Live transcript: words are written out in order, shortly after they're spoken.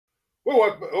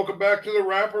Well, welcome back to the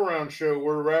Wraparound Show.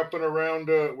 We're wrapping around.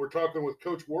 We're talking with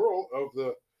Coach Worrell of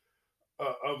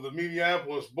the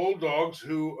Minneapolis Bulldogs,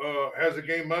 who has a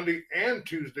game Monday and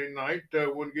Tuesday night.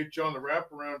 We'll get you on the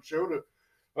Wraparound Show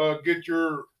to get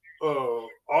your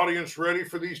audience ready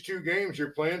for these two games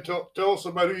you're playing. Tell us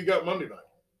about who you got Monday night.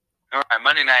 All right,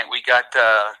 Monday night we got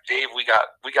Dave. We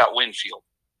got Winfield,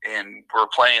 and we're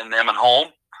playing them at home.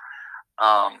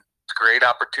 It's a great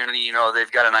opportunity. You know, they've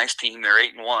got a nice team. They're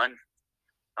 8-1.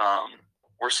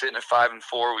 We're sitting at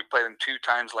 5-4. We played them 2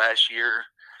 times last year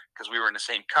because we were in the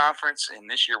same conference, and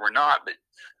this year we're not. But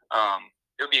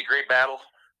it'll be a great battle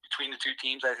between the two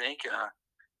teams, I think.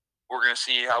 We're going to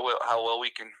see how well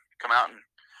we can come out and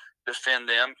defend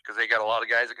them because they got a lot of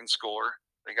guys that can score.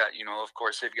 They got, of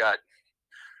course, they've got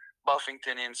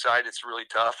Buffington inside. It's really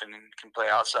tough, and can play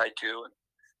outside too.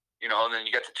 And then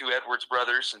you got the 2 Edwards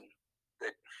brothers, and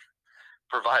that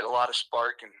provide a lot of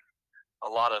spark and a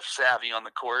lot of savvy on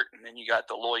the court. And then you got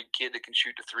the Lloyd kid that can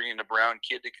shoot the 3 and the Brown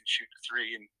kid that can shoot the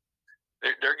 3. And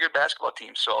they're a good basketball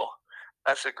team. So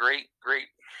that's a great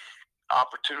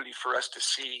opportunity for us to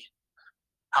see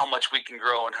how much we can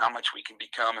grow and how much we can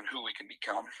become and who we can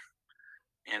become.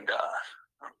 And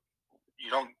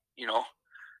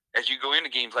as you go into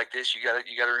games like this, you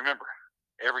gotta remember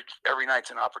every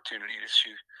night's an opportunity to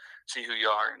see who you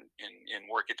are and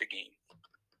work at the game.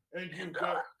 And you've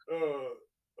got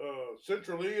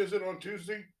Central Lee, is it on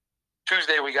Tuesday?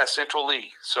 Tuesday we got Central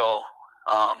Lee. So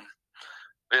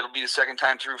it'll be the second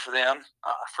time through for them.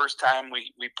 First time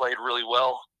we played really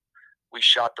well. We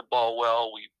shot the ball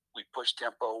well. We pushed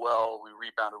tempo well. We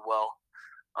rebounded well.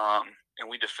 And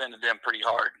we defended them pretty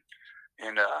hard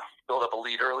and built up a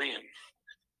lead early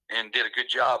and did a good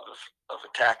job of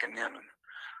attacking them. And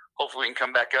hopefully we can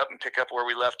come back up and pick up where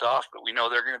we left off. But we know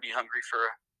they're going to be hungry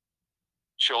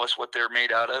show us what they're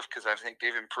made out of, because I think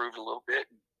they've improved a little bit,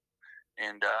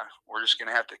 and we're just going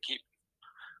to have to keep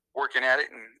working at it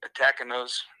and attacking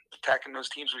those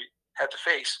teams we have to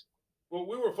face. Well,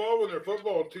 we were following their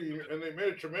football team, and they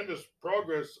made tremendous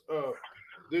progress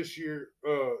this year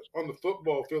on the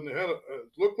football field. And they had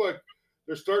looked like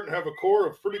they're starting to have a core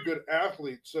of pretty good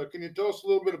athletes. Can you tell us a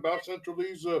little bit about Central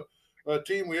Lee's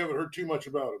team? We haven't heard too much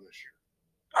about them this year.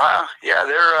 Yeah,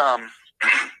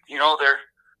 they're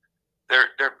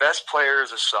their best player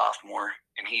is a sophomore,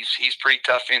 and he's pretty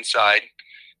tough inside.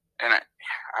 And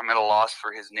I'm at a loss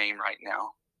for his name right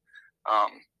now.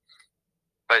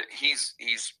 But he's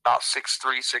about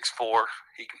 6'3", 6'4".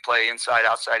 He can play inside,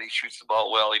 outside. He shoots the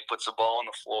ball well. He puts the ball on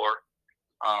the floor.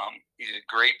 He's a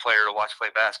great player to watch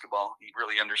play basketball. He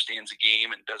really understands the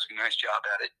game and does a nice job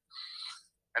at it.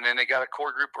 And then they got a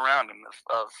core group around him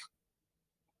of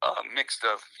mixed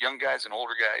of young guys and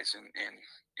older guys, and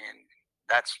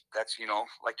that's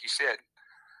like you said,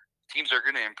 teams are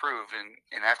going to improve,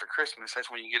 and after Christmas, that's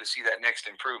when you get to see that next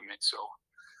improvement. So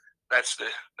that's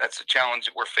the challenge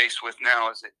that we're faced with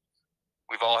now, is that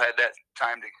we've all had that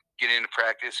time to get into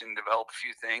practice and develop a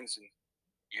few things, and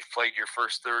you've played your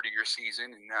first third of your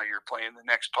season, and now you're playing the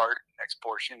next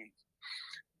portion,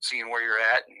 seeing where you're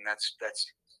at, and that's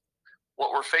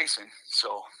what we're facing.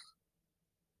 So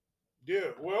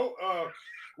yeah, well,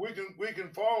 we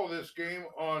can follow this game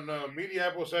on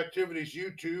Minneapolis Activities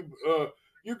YouTube.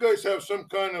 You guys have some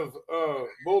kind of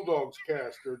Bulldogs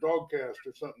cast or dog cast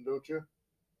or something, don't you?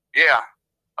 Yeah.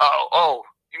 Oh,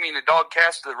 you mean the dog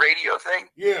cast, the radio thing?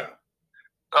 Yeah.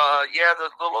 Yeah, the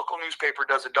local newspaper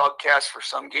does a dog cast for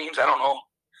some games. I don't know.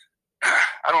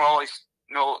 I don't always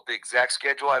know the exact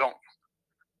schedule.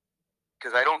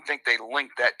 Because I don't think they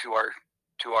link that to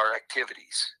our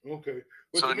activities. Okay.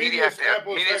 But so the Medias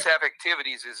Have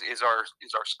Activities is our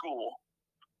school.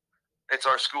 It's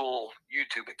our school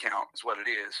YouTube account is what it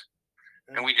is.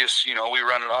 And we just, we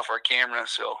run it off our camera.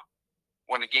 So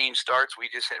when the game starts, we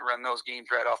just run those games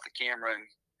right off the camera, and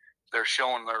they're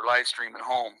showing their live stream at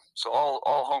home. So all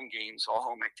home games, all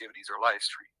home activities are live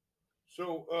streamed.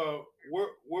 So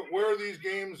where are these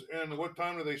games, and what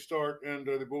time do they start? And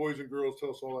the boys and girls,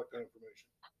 tell us all that kind of information.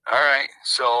 All right.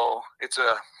 So it's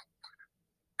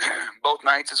both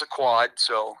nights is a quad.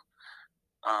 So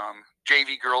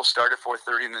JV girls start at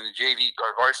 4:30, and then the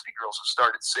varsity girls will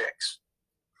start at 6.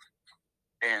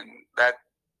 And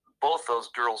both those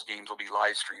girls' games will be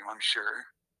live streamed, I'm sure.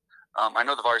 I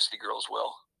know the varsity girls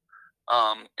will.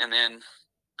 And then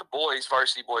the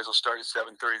varsity boys will start at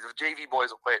 7:30. The JV boys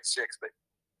will play at 6, but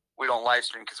we don't live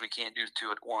stream because we can't do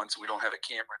 2 at once. We don't have a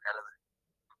camera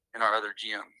in our other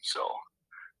gym. So,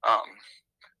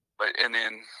 and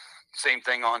then same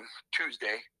thing on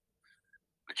Tuesday.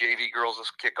 The JV girls will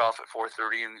kick off at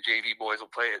 4:30, and the JV boys will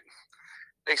play it.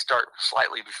 They start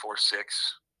slightly before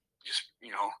 6, just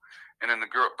and then the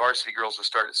varsity girls will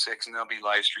start at 6, and they'll be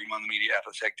live stream on the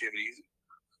Mediapolis activities.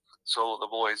 So the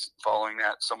boys following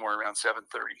that somewhere around 7:30.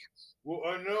 Well,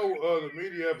 I know the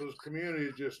Mediapolis community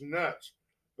is just nuts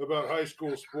about high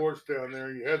school sports down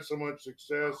there. You had so much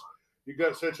success. You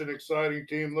got such an exciting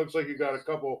team. Looks like you got a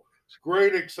couple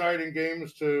great, exciting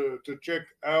games to check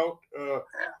out.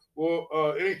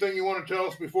 Well, anything you want to tell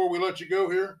us before we let you go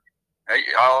here?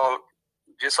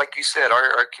 Just like you said,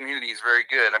 our community is very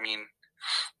good. I mean,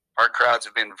 our crowds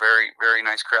have been very, very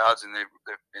nice crowds, and they've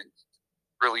been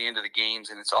really into the games,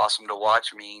 and it's awesome to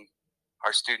watch. I mean,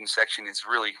 our student section has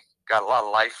really got a lot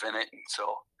of life in it, and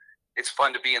so it's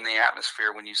fun to be in the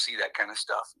atmosphere when you see that kind of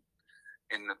stuff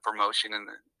in the promotion and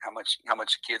how much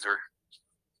the kids are,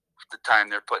 the time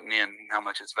they're putting in, and how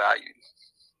much it's valued.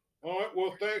 All right,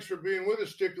 well, thanks for being with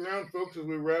us. Stick around, folks, as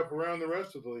we wrap around the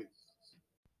rest of the league.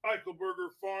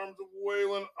 Eichelberger Farms of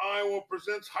Wayland, Iowa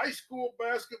presents high school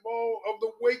basketball of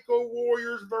the Waco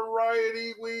Warriors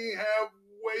variety. We have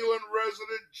Wayland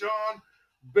resident John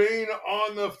Bain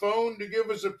on the phone to give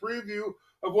us a preview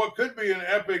of what could be an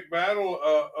epic battle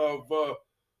of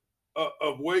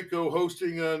Waco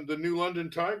hosting the New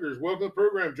London Tigers. Welcome to the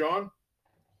program, John.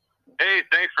 Hey,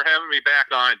 thanks for having me back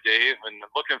on, Dave, and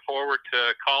looking forward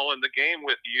to calling the game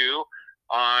with you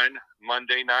on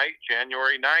Monday night,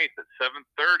 January 9th at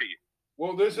 7:30.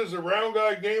 Well, this is a Round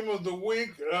Guy game of the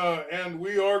week, and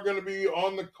we are going to be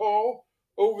on the call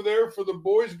over there for the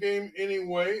boys' game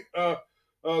anyway.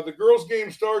 The girls'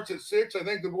 game starts at 6. I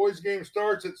think the boys' game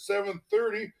starts at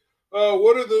 7:30.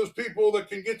 What are those people that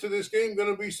can get to this game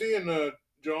going to be seeing,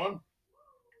 John?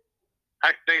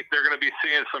 I think they're going to be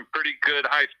seeing some pretty good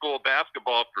high school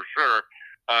basketball for sure.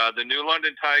 The New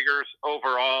London Tigers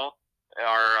overall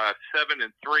are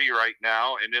 7-3 right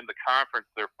now, and in the conference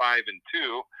they're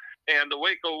 5-2. And the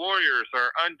Waco Warriors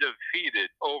are undefeated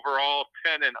overall,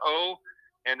 10-0,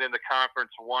 and in the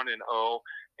conference 1-0.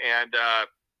 And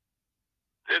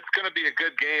it's going to be a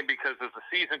good game because as the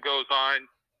season goes on,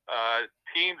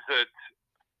 teams that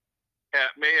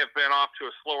may have been off to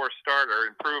a slower start are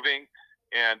improving.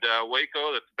 And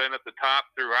Waco, that's been at the top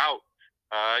throughout,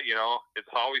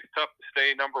 it's always tough to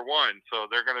stay number one. So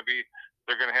they're going to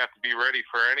have to be ready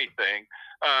for anything.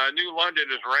 New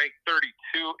London is ranked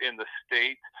 32 in the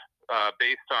state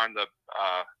based on the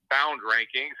bound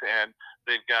rankings, and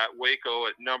they've got Waco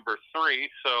at number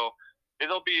 3. So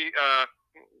it'll be,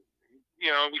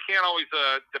 we can't always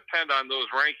depend on those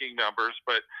ranking numbers,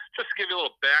 but just to give you a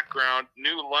little background,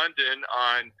 New London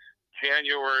on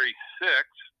January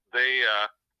 6th, they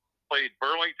played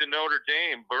Burlington Notre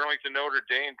Dame. Burlington Notre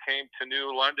Dame came to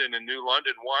New London, and New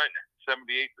London won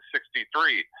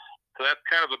 78-63. So that's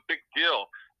kind of a big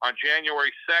deal. On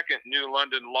January 2nd, New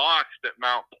London lost at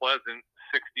Mount Pleasant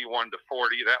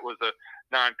 61-40. That was a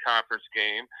non-conference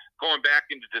game. Going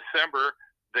back into December,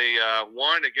 they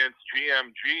won against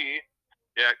GMG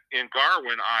in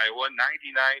Garwin, Iowa,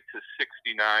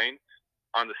 99-69.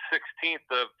 On the 16th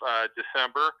of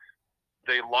December,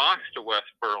 they lost to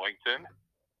West Burlington,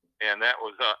 and that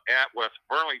was at West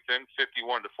Burlington,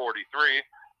 51-43.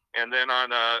 And then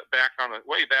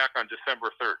way back on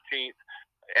December 13th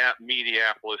at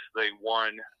Mediapolis, they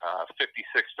won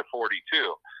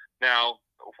 56-42. Now,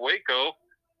 Waco,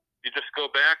 you just go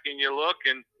back and you look,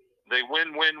 and they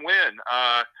win.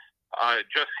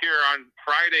 Just here on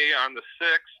Friday on the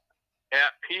 6th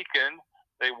at Pekin,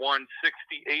 they won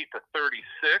 68-36.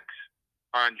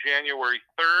 On January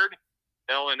 3rd,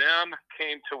 L&M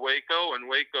came to Waco, and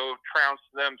Waco trounced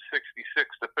them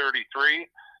 66-33.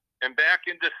 And back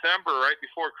in December, right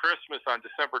before Christmas, on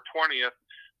December 20th,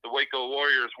 the Waco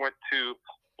Warriors went to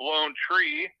Lone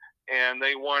Tree, and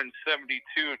they won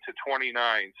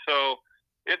 72-29. So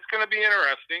it's going to be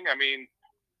interesting. I mean,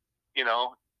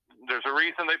 there's a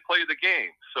reason they play the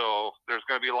game. So there's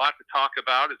going to be a lot to talk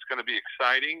about. It's going to be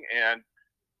exciting, and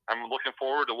I'm looking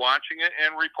forward to watching it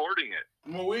and reporting it.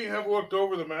 Well, we have looked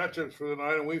over the matchups for the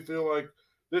night, and we feel like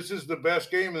this is the best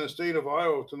game in the state of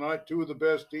Iowa tonight. Two of the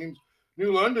best teams.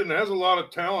 New London has a lot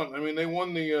of talent. I mean, they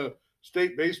won the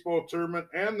state baseball tournament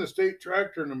and the state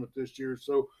track tournament this year.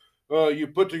 So you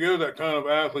put together that kind of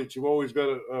athletes, you've always got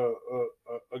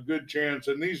a good chance.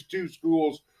 And these two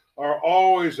schools are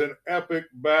always an epic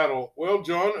battle. Well,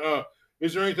 John,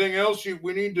 is there anything else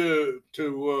we need to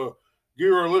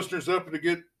gear our listeners up to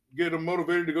get them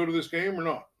motivated to go to this game or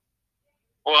not?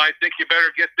 Well, I think you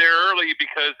better get there early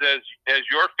because, as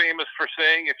you're famous for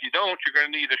saying, if you don't, you're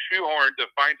going to need a shoehorn to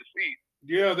find a seat.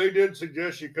 Yeah, they did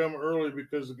suggest you come early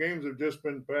because the games have just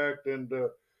been packed and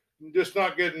just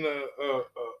not getting a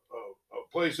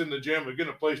place in the gym, but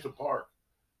getting a place to park,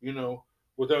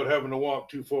 without having to walk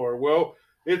too far. Well,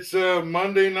 It's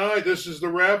Monday night. This is the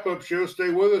wrap-up show. Stay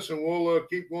with us, and we'll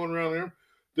keep going around there.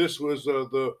 This was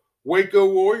the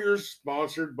Waco Warriors,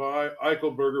 sponsored by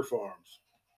Eichelberger Farms.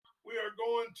 We are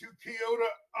going to Keota,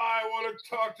 Iowa, to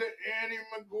talk to Annie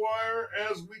McGuire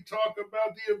as we talk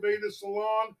about the Aveda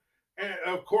Salon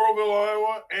of Coralville,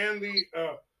 Iowa, and the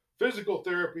physical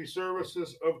therapy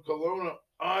services of Kelowna,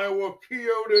 Iowa.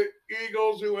 Keota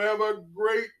Eagles, who have a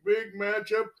great big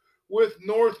matchup with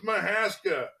North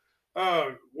Mahaska.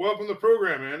 Welcome to the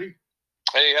program, Andy.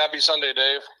 Hey, happy Sunday,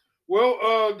 Dave.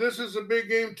 Well, this is a big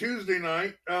game Tuesday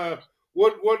night. Give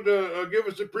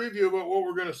us a preview about what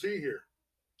we're going to see here.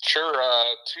 Sure.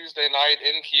 Tuesday night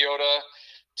in Keota,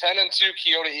 10-2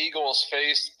 Keota Eagles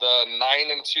face the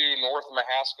 9-2 North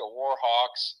Mahaska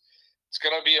Warhawks. It's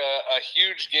going to be a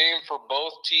huge game for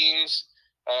both teams.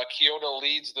 Keota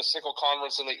leads the Sickle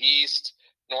Conference in the East.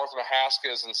 North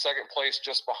Mahaska is in second place,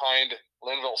 just behind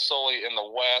Linville-Sully in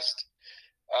the West.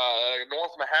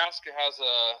 North Mahaska has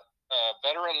a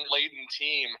veteran-laden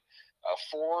team,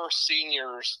 4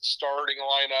 seniors starting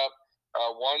lineup,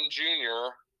 1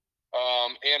 junior,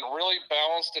 and really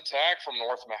balanced attack from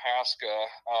North Mahaska.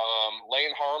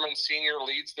 Lane Harmon, senior,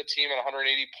 leads the team at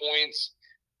 180 points.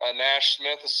 Nash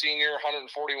Smith, a senior,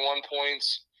 141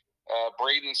 points.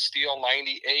 Braden Steele,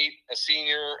 98, a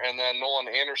senior. And then Nolan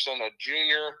Anderson, a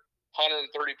junior, 130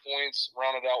 points.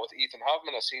 Rounded out with Ethan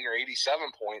Huffman, a senior,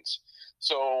 87 points.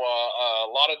 So a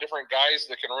lot of different guys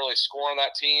that can really score on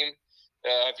that team.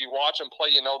 If you watch them play,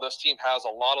 you know this team has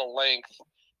a lot of length.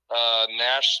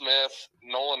 Nash Smith,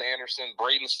 Nolan Anderson,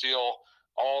 Braden Steele,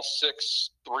 all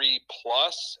 6'3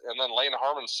 plus, and then Lane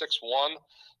Harmon 6'1.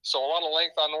 So a lot of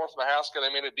length on North Mahaska.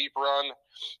 They made a deep run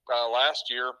last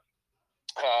year,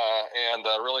 and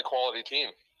a really quality team.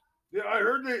 Yeah, I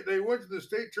heard they went to the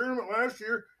state tournament last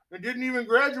year and didn't even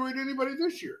graduate anybody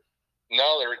this year.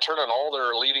 No, they returned all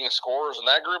their leading scorers, and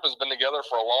that group has been together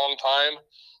for a long time.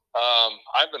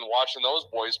 I've been watching those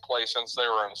boys play since they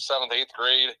were in 7th, 8th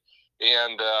grade.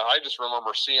 And I just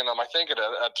remember seeing them, I think, at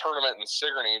a tournament in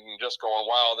Sigourney and just going,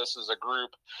 wow, this is a group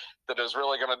that is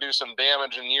really going to do some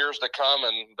damage in years to come,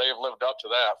 and they've lived up to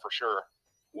that for sure.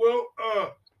 Well,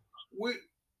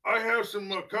 I have some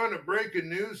kind of breaking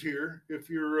news here, if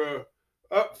you're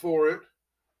up for it.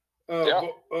 Yeah.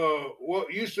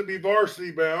 What used to be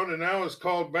Varsity Bound and now is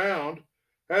called Bound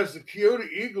has the Keota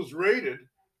Eagles rated.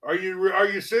 Are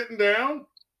you sitting down?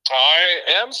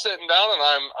 I am sitting down, and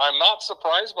I'm not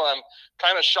surprised, but I'm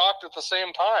kind of shocked at the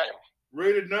same time.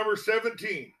 Rated number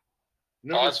 17.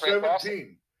 Number 17.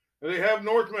 Fantastic. And they have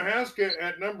North Mahaska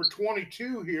at number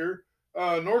 22 here.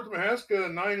 North Mahaska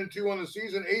 9-2 on the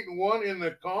season, 8-1 in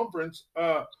the conference.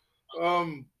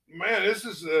 Man, this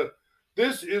is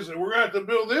we're gonna have to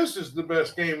build. This is the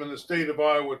best game in the state of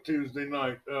Iowa Tuesday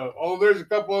night. Although there's a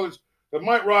couple others that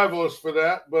might rival us for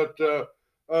that, but.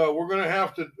 We're going to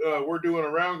have to we're doing a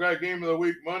Round Guy Game of the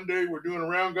Week Monday. We're doing a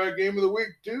Round Guy Game of the Week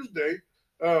Tuesday.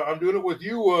 I'm doing it with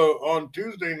you on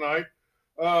Tuesday night.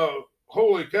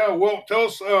 Holy cow. Well,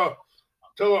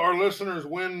 tell our listeners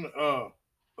when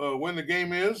the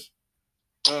game is.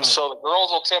 So the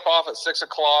girls will tip off at 6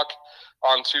 o'clock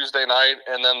on Tuesday night,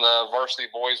 and then the varsity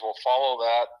boys will follow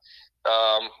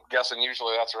that. Guessing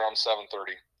usually that's around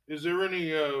 7:30. Is there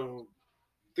any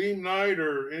theme night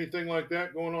or anything like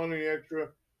that going on? Any extra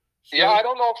stuff? Yeah, I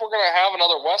don't know if we're going to have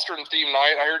another Western theme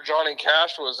night. I heard Johnny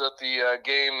Cash was at the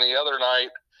game the other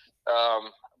night,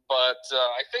 but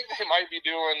I think they might be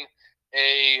doing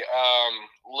a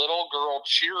little girl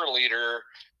cheerleader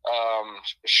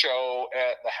show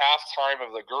at the halftime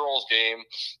of the girls' game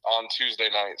on Tuesday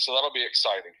night. So that'll be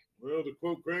exciting. Well, to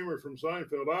quote Kramer from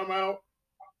Seinfeld, I'm out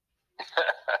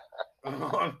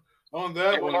on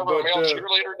that you one. Remember a male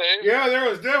cheerleader, Dave? Yeah, there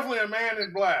was definitely a man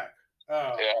in black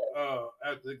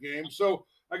at the game. So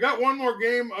I got one more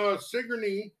game.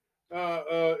 Sigourney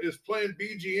is playing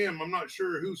BGM. I'm not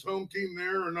sure who's home team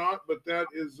there or not, but that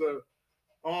is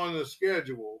on the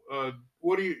schedule.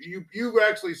 What do you've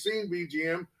actually seen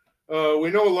BGM? We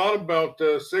know a lot about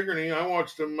Sigourney. I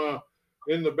watched them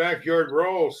in the backyard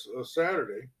brawls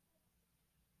Saturday.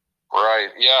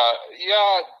 Right. Yeah.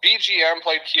 BGM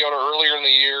played Keota earlier in the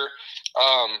year.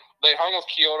 They hung with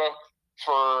Keota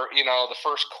for the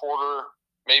first quarter,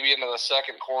 maybe into the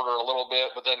second quarter a little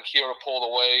bit, but then Keota pulled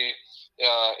away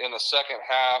in the second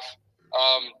half.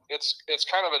 It's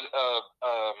kind of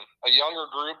a younger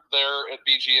group there at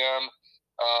BGM.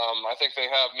 I think they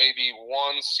have maybe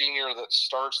one senior that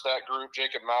starts that group,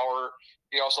 Jacob Maurer.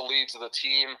 He also leads the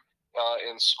team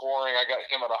in scoring. I got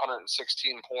him at 116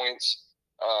 points.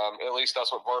 At least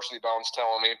that's what Varsity Bound's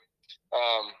telling me.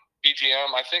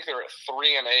 BGM, I think they're at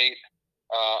 3-8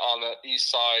 on the east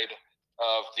side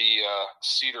of the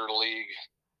Cedar League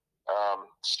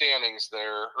standings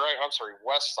there. Right, I'm sorry,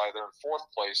 west side. They're in fourth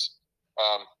place,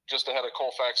 just ahead of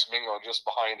Colfax Mingo, just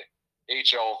behind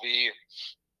HLV.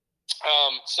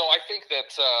 So I think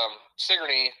that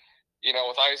Sigourney,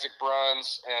 with Isaac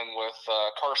Bruns and with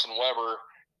Carson Weber,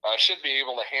 should be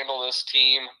able to handle this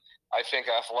team. I think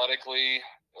athletically,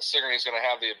 Sigourney's going to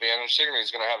have the advantage. Sigourney's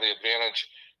going to have the advantage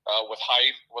with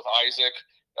height, with Isaac.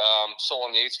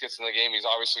 Solon Yates gets in the game. He's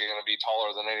obviously going to be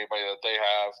taller than anybody that they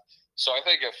have. So I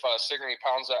think if Sigourney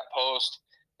pounds that post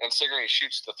and Sigourney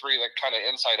shoots the three, that kind of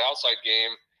inside-outside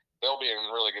game, they'll be in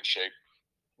really good shape.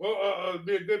 Well, it'd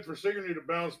be good for Sigourney to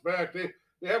bounce back. They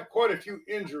have quite a few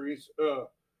injuries. I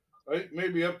think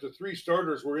maybe up to 3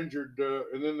 starters were injured,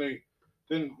 and then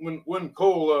when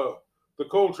Cole the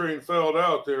Cole train fell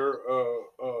out there,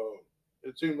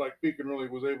 it seemed like Pekin really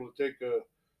was able to take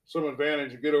some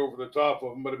advantage and get over the top of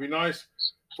them. But it'd be nice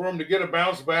for them to get a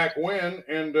bounce back win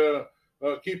and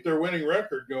keep their winning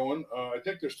record going. I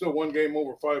think they're still 1 game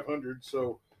over 500.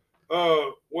 So,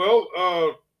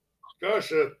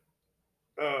 gosh.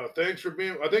 Thanks for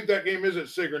being. I think that game is at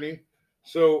Sigourney.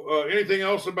 So, anything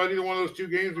else about either one of those 2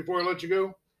 games before I let you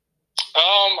go?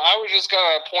 I was just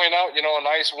gonna point out, a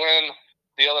nice win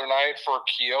the other night for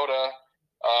Keota.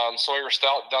 Sawyer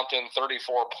Stout dumped in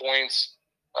 34 points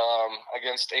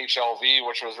against HLV,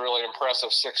 which was really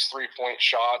impressive. 6 3-point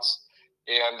shots,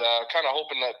 and kind of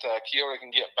hoping that Keota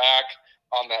can get back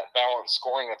on that balanced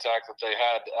scoring attack that they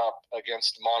had up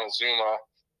against Montezuma.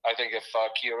 I think if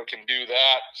Keota can do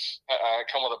that,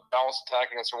 come with a balanced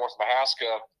attack against North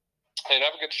Mahaska, they'd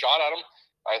have a good shot at them.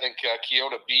 I think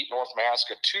Keota beat North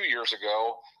Mahaska 2 years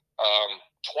ago,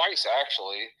 twice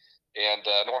actually, and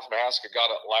North Mahaska got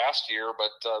it last year.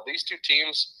 But these 2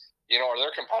 teams,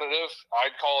 they're competitive.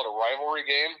 I'd call it a rivalry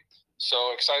game.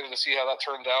 So excited to see how that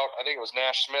turned out. I think it was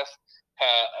Nash Smith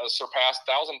surpassed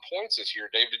 1,000 points this year.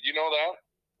 Dave, did you know that?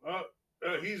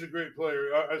 He's a great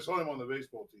player. I saw him on the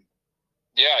baseball team.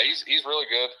 Yeah, he's really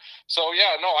good. So,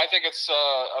 yeah, no, I think it's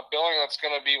a billing that's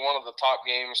going to be one of the top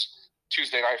games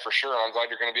Tuesday night for sure. I'm glad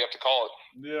you're going to be up to call it.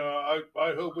 Yeah,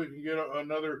 I hope we can get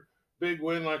another big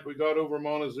win like we got over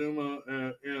Montezuma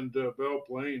and Belle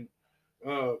Plaine.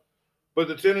 But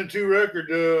the 10-2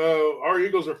 record, our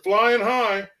Eagles are flying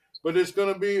high, but it's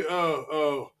going to be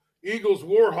Eagles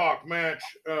Warhawk match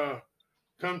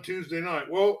come Tuesday night.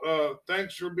 Well,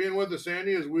 thanks for being with us,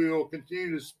 Andy, as we will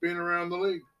continue to spin around the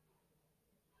league.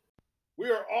 We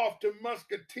are off to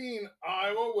Muscatine,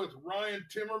 Iowa with Ryan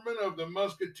Timmerman of the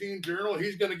Muscatine Journal.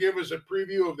 He's going to give us a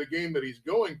preview of the game that he's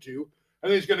going to,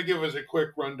 and he's going to give us a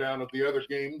quick rundown of the other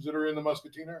games that are in the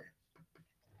Muscatine area.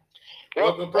 Yep,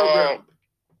 Welcome, program.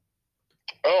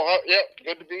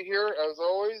 Good to be here as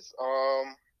always.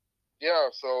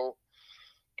 So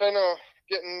kind of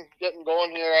getting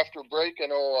going here after break. I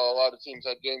know a lot of teams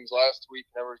had games last week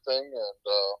and everything,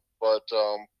 but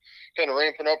kind of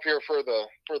ramping up here for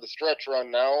the stretch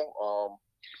run now.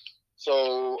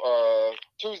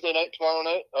 Tuesday night, tomorrow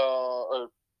night, or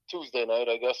Tuesday night,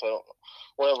 I guess, I don't know,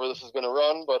 whenever this is going to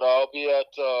run, but I'll be at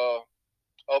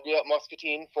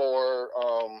Muscatine for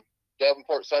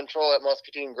Davenport Central at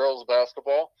Muscatine girls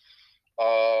basketball.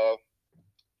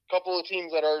 Couple of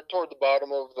teams that are toward the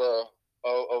bottom of the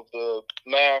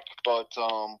MAC, but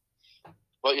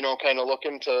kind of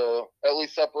looking to at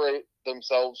least separate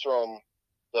themselves from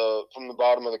the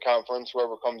bottom of the conference.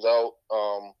 Whoever comes out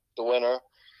the winner.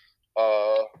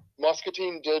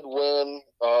 Muscatine did win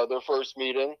their first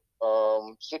meeting,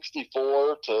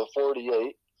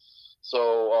 64-48.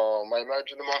 So I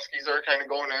imagine the Muskies are kind of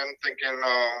going in thinking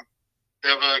they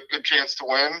have a good chance to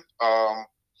win.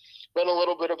 Been a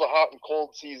little bit of a hot and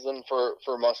cold season for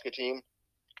Muscatine.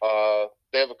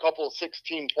 They have a couple of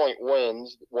 16-point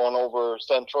wins, one over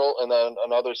Central and then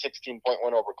another 16-point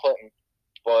win over Clinton.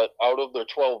 But out of their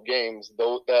 12 games,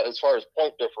 that as far as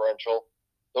point differential,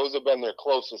 those have been their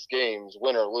closest games,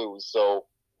 win or lose. So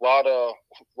a lot of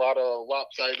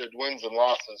lopsided wins and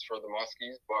losses for the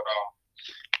Muskies. But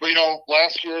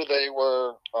last year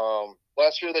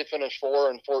they finished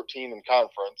 4-14 in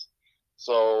conference.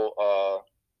 So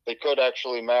they could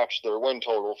actually match their win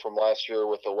total from last year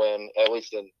with a win, at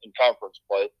least in conference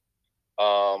play.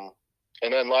 And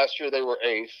then last year they were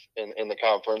 8th in the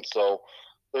conference. So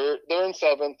they're in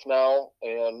 7th now,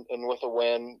 and with a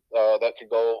win, that could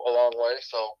go a long way.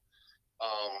 So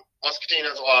Muscatine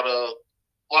has a lot of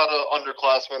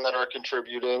underclassmen that are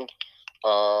contributing,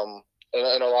 and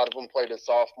a lot of them played as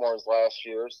sophomores last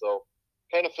year. So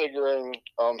kind of figuring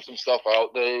some stuff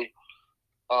out. They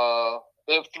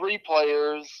have 3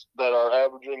 players that are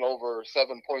averaging over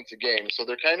 7 points a game. So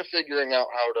they're kind of figuring out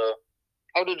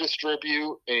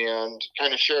distribute and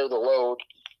kind of share the load,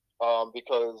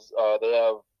 because they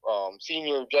have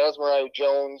senior Jasmine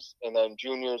Jones, and then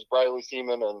juniors Briley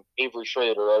Seaman and Avery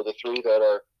Schrader are the three that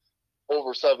are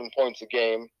over 7 points a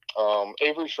game.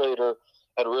 Avery Schrader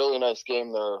had a really nice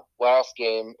game their last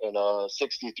game in a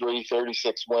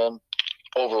 63-36 win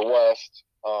over West.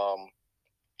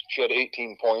 She had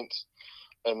 18 points.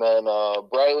 And then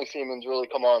Briley Seaman's really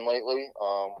come on lately.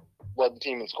 Led the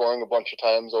team in scoring a bunch of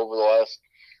times over the last,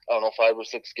 5 or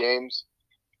 6 games.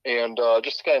 And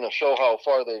just to kind of show how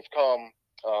far they've come,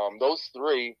 those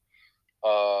three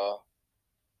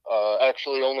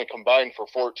actually only combined for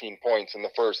 14 points in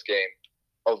the first game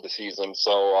of the season.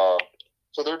 So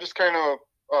they're just kind of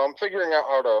figuring out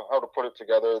how to put it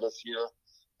together this year.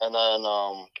 And then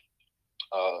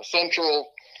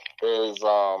Central is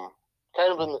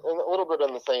kind of in a little bit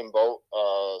in the same boat.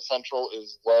 Central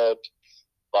is led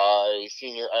by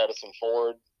senior Addison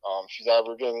Ford. She's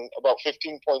averaging about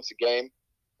 15 points a game,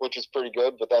 which is pretty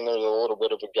good, but then there's a little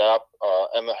bit of a gap.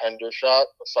 Emma Hendershot,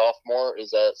 a sophomore,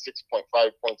 is at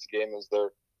 6.5 points a game as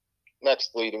their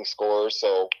next leading scorer.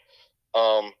 So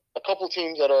a couple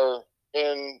teams that are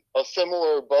in a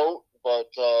similar boat,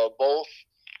 but both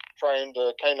trying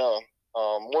to kind of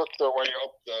work their way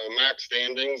up the MAC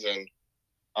standings and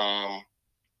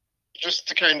just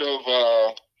to kind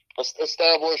of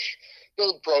establish,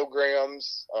 build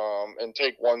programs, and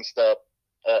take one step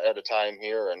at a time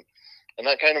here. And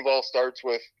that kind of all starts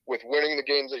with winning the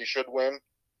games that you should win.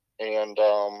 And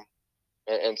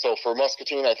so for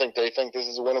Muscatine, I think they think this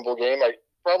is a winnable game.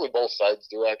 Probably both sides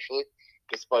do, actually,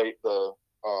 despite the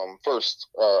first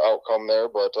outcome there.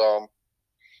 But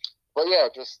yeah,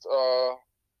 just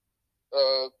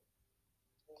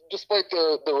despite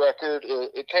the record,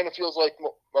 it kind of feels like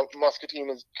Muscatine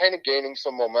is kind of gaining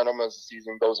some momentum as the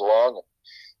season goes along.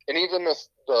 And even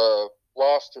the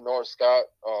loss to North Scott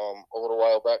a little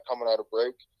while back coming out of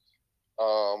break,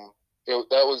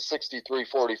 that was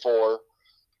 63-44.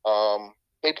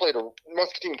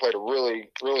 Muscatine played a really,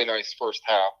 really nice first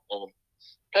half and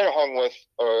kind of hung with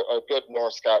a good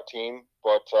North Scott team,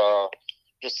 but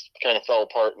just kind of fell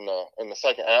apart in the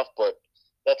second half. But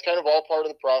that's kind of all part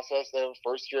of the process. They have a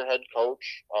first-year head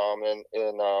coach in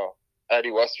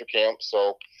Addie Westerkamp.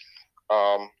 So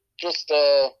just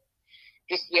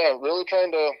really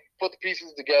trying to put the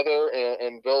pieces together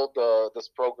and build this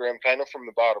program kind of from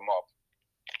the bottom up.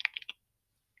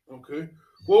 Okay.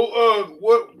 Well,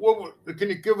 what can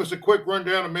you give us a quick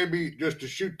rundown and maybe just to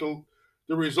shoot the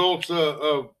results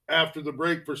of after the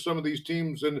break for some of these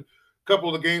teams and a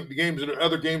couple of the games and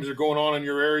other games that are going on in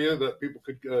your area that people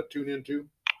could tune into?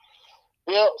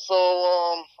 Yeah, so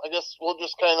I guess we'll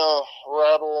just kind of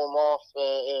rattle them off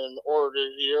in order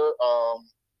here.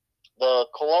 The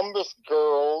Columbus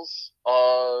girls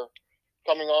are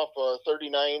coming off a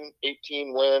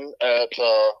 39-18 win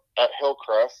at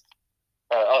Hillcrest,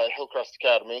 Hillcrest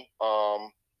Academy.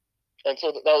 And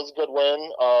so that was a good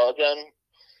win. Again,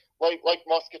 like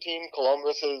Muscatine,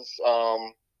 Columbus is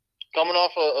coming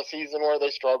off a season where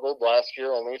they struggled last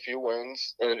year, only a few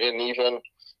wins, and even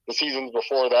the seasons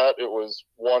before that, it was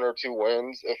 1 or 2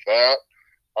 wins, if that.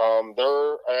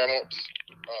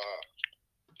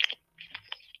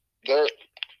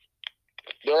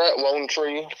 They're at Lone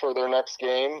Tree for their next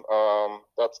game.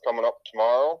 That's coming up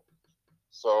tomorrow.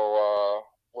 So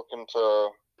looking to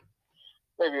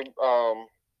maybe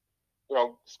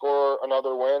score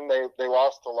another win. They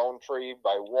lost to Lone Tree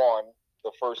by 1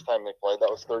 the first time they played.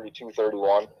 That was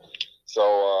 32-31.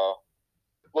 So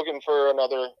looking for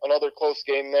another close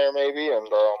game there maybe, and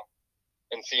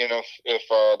seeing if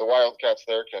the Wildcats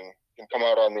there can come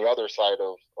out on the other side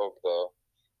of the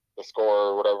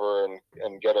score or whatever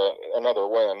and get another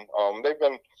win. They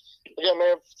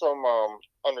have some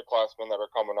underclassmen that are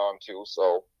coming on too,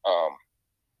 so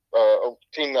a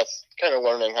team that's kind of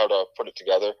learning how to put it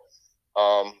together.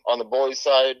 On the boys'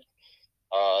 side,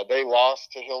 they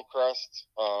lost to Hillcrest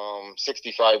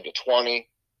 65-20.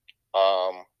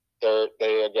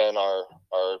 They again are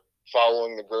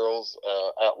following the girls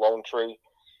at Lone Tree.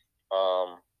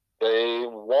 They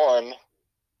won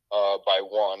by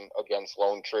 1 against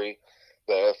Lone Tree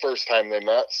the first time they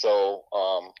met. So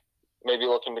maybe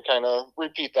looking to kind of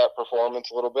repeat that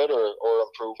performance a little bit or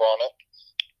improve on it.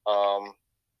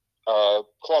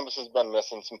 Columbus has been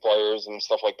missing some players and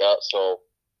stuff like that, so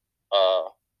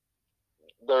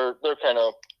they're kind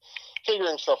of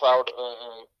figuring stuff out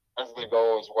as they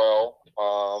go as well.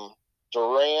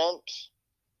 Durant,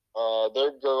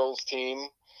 their girls team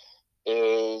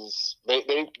is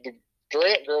the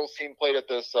Durant girls team played at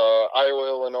this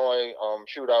Iowa-Illinois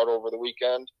shootout over the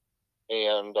weekend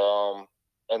and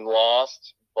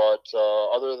lost, But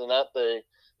other than that,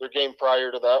 their game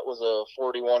prior to that was a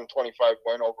 41-25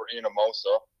 win over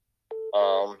Inamosa.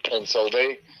 And so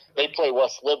they play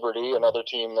West Liberty, another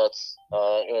team that's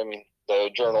in the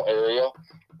Journal area.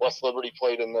 West Liberty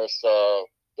played in this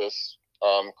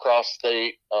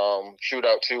cross-state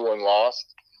shootout too and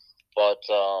lost. But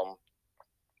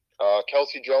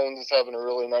Kelsey Jones is having a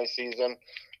really nice season.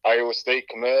 Iowa State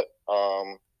commit.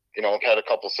 Had a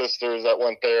couple sisters that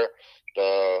went there.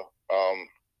 The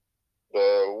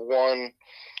one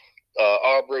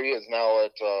Aubrey is now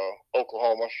at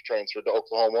Oklahoma. She transferred to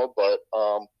Oklahoma, but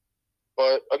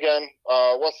again,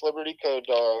 West Liberty could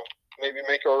maybe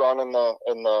make a run in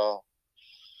the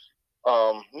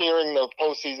nearing the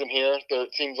postseason here.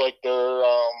 It seems like their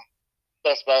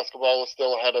best basketball is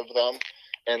still ahead of them,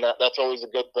 and that's always a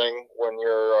good thing when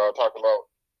you're talking about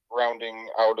rounding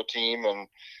out a team and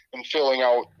filling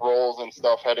out roles and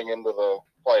stuff heading into the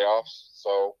playoffs.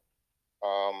 So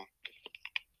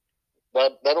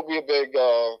that'll be a big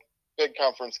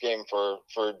conference game for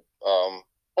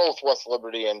both West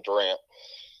Liberty and Durant.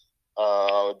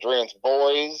 Durant's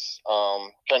boys,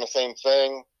 kind of same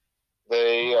thing.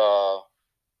 They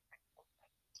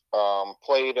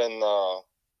played in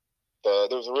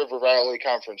there's a River Valley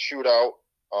Conference shootout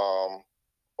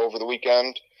over the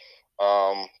weekend.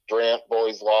 Durant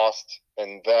boys lost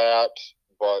in that,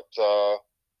 but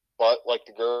like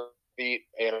the girls beat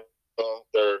and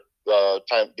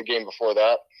the game before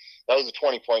that. That was a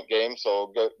 20-point game,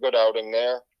 so good outing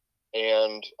there.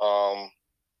 And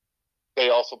they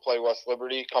also play West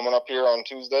Liberty coming up here on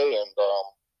Tuesday, and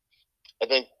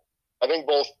I think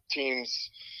both teams,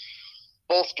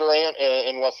 both Durant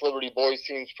and West Liberty boys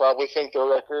teams, probably think their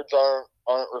records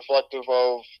aren't reflective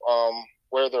of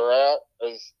where they're at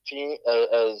as teams.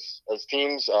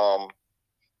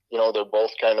 They're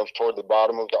both kind of toward the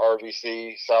bottom of the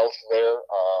RVC South there.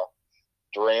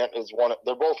 Durant is one.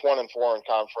 They're both 1-4 in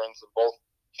conference, and both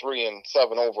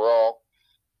 3-7 overall.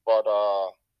 But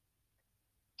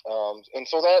and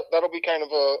so that'll be kind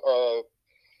of a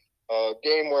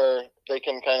game where they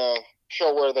can kind of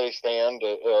show where they stand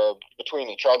between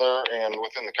each other and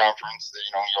within the conference.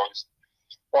 You always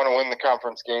want to win the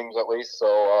conference games at least.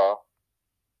 So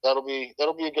that'll be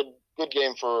a good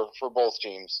game for both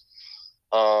teams.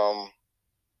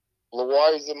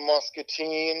 Louisa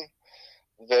Muscatine,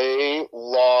 the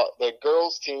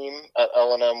girls team at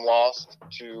L&M lost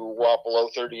to Wapello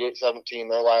 38-17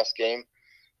 their last game.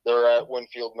 They're at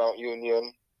Winfield Mount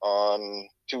Union on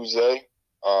Tuesday.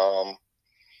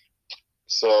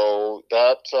 So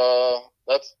that's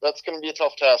going to be a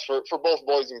tough task for both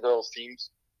boys and girls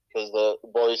teams, because the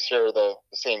boys share the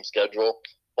same schedule.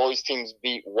 Boys teams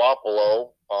beat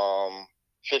Wapello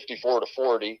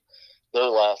 54-40 their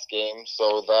last game,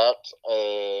 so that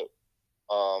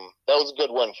was a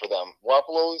good win for them.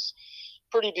 Wapello's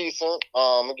pretty decent.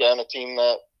 Again, a team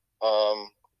that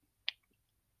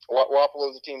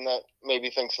Wapello's a team that maybe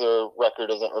thinks their record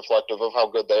isn't reflective of how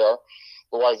good they are.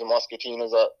 Louisa Muscatine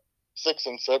is at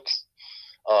 6-6,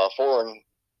 4-3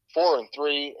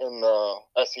 in the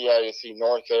SEIAC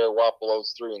North there.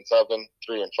 Wapello's 3-7,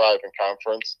 3-5 in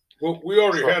conference. Well, we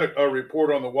already had a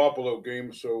report on the Wapello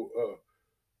game, so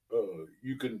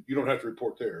you don't have to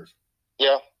report theirs.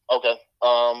 Yeah. Okay.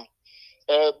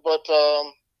 But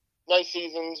nice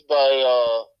seasons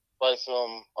by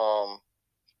some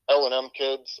L&M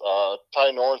kids.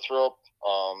 Ty Northrup,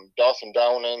 Dawson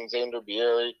Downing, Xander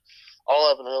Bieri, all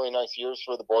having really nice years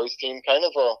for the boys team. Kind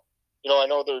of I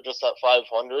know they're just at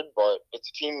 500, but it's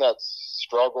a team that's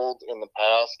struggled in the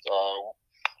past.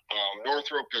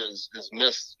 Northrup has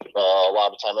missed a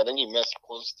lot of time. I think he missed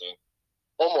close to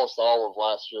almost all of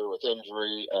last year with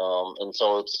injury, and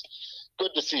so it's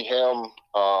good to see him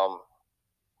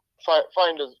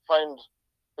find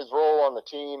his role on the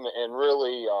team and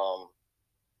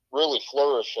really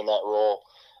flourish in that role.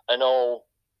 I know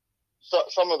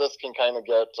some of this can kind of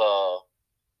get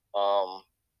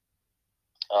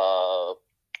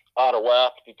out of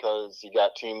whack because you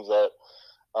got teams that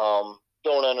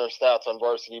don't enter stats on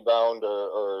Varsity Bound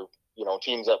or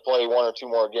teams that play one or two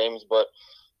more games, but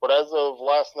as of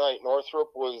last night,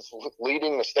 Northrup was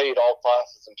leading the state all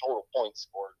classes in total points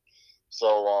scored.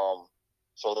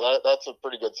 So that's a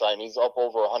pretty good sign. He's up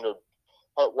over 100,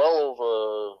 well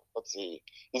over. Let's see,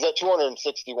 he's at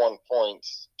 261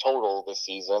 points total this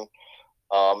season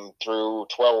through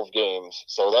 12 games.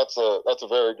 So that's a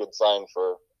very good sign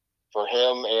for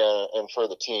him and for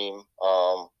the team.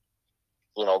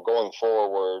 Going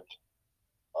forward.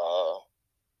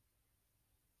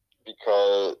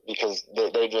 Because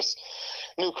they just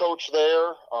new coach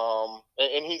there,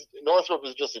 and Northrup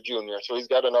is just a junior, so he's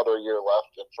got another year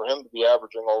left. And for him to be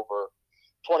averaging over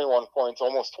 21 points,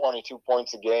 almost 22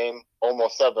 points a game,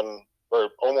 almost 8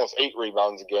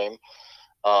 rebounds a game.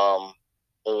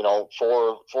 You know,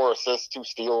 four assists, 2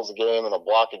 steals a game, and a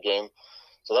block a game.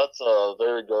 So that's a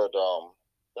very good.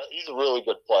 He's a really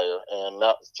good player, and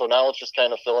now it's just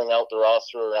kind of filling out the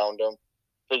roster around him,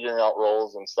 figuring out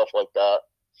roles and stuff like that.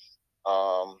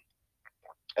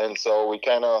 And so we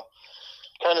kind of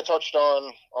touched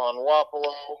on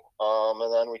Wapello,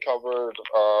 and then we covered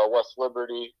West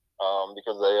Liberty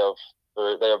because they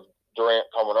have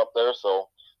Durant coming up there, so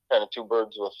kind of 2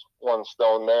 birds with 1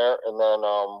 stone there. And then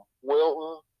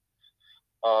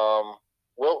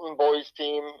Wilton boys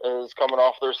team is coming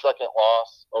off their 2nd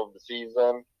loss of the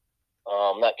season.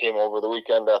 That came over the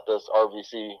weekend at this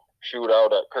RVC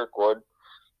shootout at Kirkwood.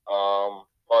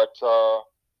 But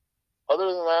other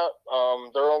than that,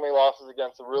 their only losses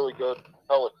against a really good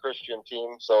Pellet Christian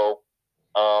team. So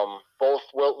both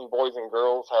Wilton boys and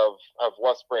girls have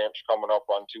West Branch coming up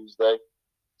on Tuesday.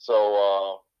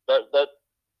 So that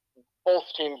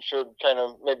both teams should kind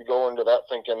of maybe go into that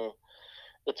thinking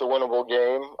it's a winnable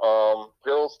game.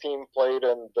 Girls team played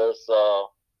in this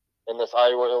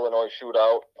Iowa-Illinois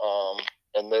shootout,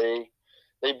 and they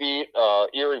beat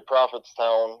Erie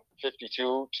Prophetstown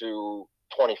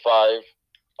 52-25.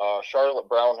 Charlotte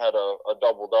Brown had a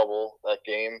double-double that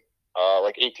game,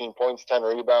 like 18 points, 10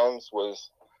 rebounds, was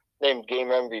named game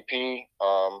MVP.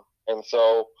 And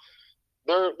so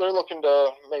they're looking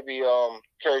to maybe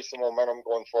carry some momentum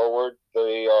going forward.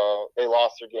 They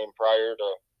lost their game prior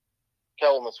to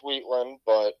Calamus Wheatland,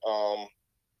 but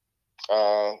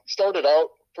started out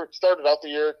the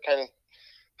year kind of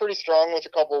pretty strong with a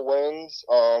couple wins,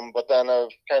 but then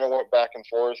I've kind of went back and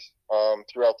forth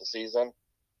throughout the season.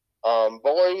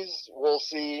 Boys, we'll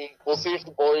see if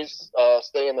the boys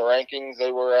stay in the rankings.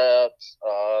 They were at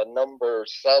number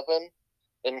 7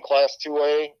 in Class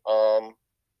 2A.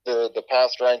 The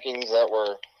past rankings that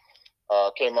were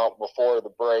came out before the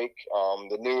break.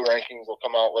 The new rankings will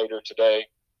come out later today.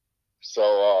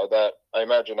 So that I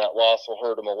imagine that loss will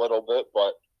hurt them a little bit,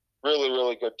 but really,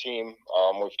 really good team.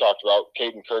 We've talked about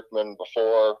Caden Kirkman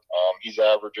before. He's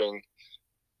averaging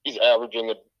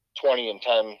a 20 and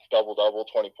 10 double-double,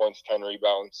 20 points, 10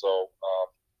 rebounds. So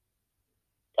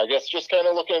I guess just kind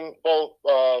of looking both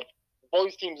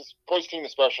boys team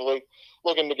especially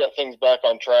looking to get things back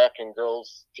on track, and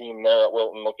girls team there at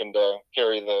Wilton looking to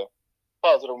carry the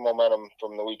positive momentum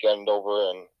from the weekend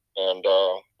over, and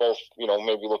both, you know,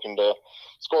 maybe looking to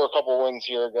score a couple wins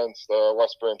here against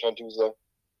West Branch on Tuesday.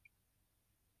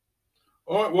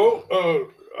 All right, well,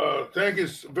 thank you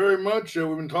very much.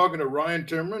 We've been talking to Ryan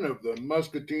Timmerman of the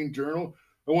Muscatine Journal.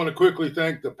 I want to quickly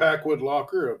thank the Packwood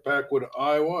Locker of Packwood,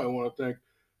 Iowa. I want to thank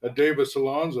Davis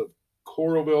Salons of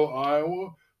Coralville,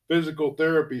 Iowa, Physical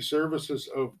Therapy Services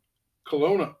of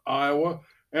Kelowna, Iowa,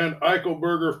 and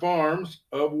Eichelberger Farms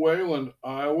of Wayland,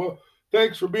 Iowa.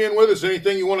 Thanks for being with us.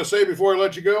 Anything you want to say before I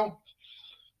let you go?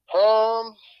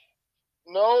 No,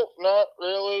 not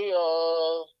really.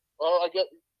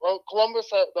 Columbus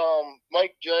had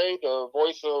Mike J, the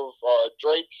voice of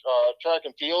Drake Track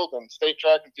and Field and State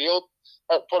Track and Field,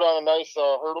 had put on a nice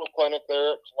hurdle clinic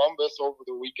there at Columbus over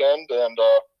the weekend, and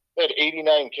they had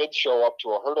 89 kids show up to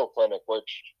a hurdle clinic,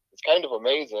 which is kind of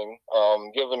amazing,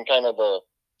 given kind of the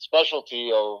specialty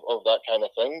of that kind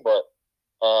of thing. But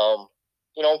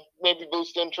you know, maybe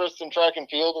boost interest in track and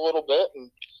field a little bit,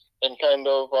 and kind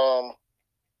of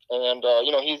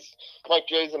you know, Mike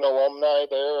J's an alumni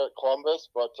there at Columbus,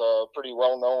 but pretty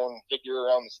well-known figure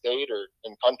around the state or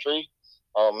in country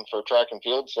for track and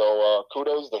field. So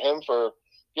kudos to him for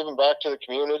giving back to the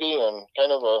community, and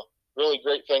kind of a really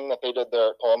great thing that they did there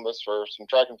at Columbus for some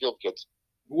track and field kids.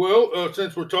 Well,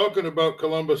 since we're talking about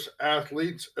Columbus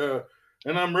athletes,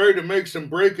 and I'm ready to make some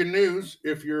breaking news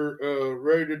if you're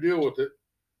ready to deal with it.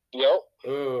 Yep.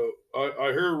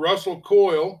 I hear Russell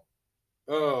Coyle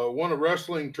won a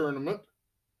wrestling tournament.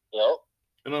 Yep.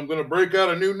 And I'm going to break out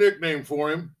a new nickname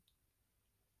for him.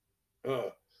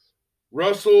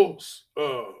 Russell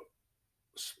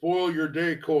Spoil Your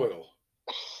Day Coyle.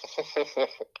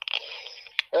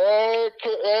 I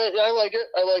like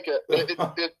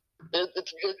it.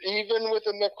 It's even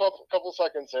within a couple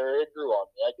seconds there, it grew on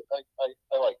me.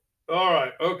 I like it. All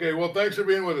right. Okay. Well, thanks for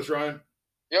being with us, Ryan.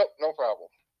 Yep. No problem.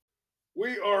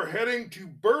 We are heading to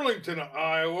Burlington,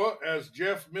 Iowa, as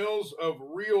Jeff Mills of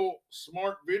Real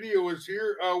Smart Video is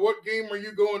here. What game are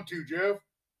you going to, Jeff?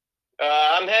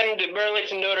 I'm heading to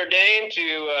Burlington, Notre Dame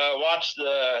to watch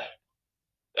the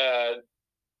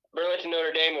Burlington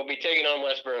Notre Dame will be taking on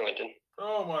West Burlington.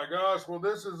 Oh my gosh! Well,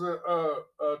 this is a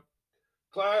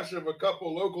clash of a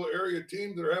couple local area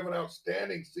teams that are having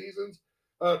outstanding seasons.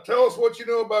 Tell us what you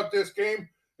know about this game,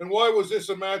 and why was this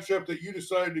a matchup that you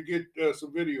decided to get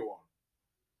some video on?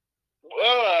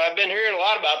 Well, I've been hearing a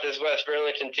lot about this West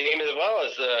Burlington team as well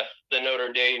as the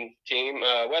Notre Dame team.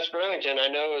 West Burlington, I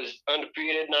know, is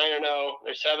undefeated, 9-0.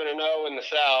 They're 7-0 in the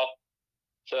South.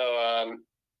 So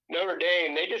Notre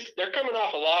Dame, they're coming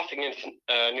off a loss against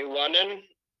New London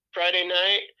Friday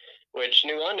night, which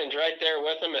New London's right there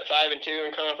with them at 5-2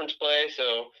 in conference play.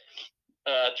 So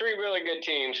three really good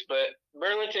teams, but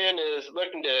Burlington is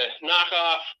looking to knock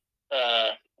off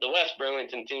the West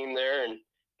Burlington team there and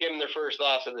give them their first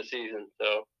loss of the season.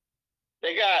 So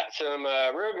they got some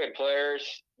real good players.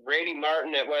 Brady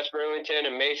Martin at West Burlington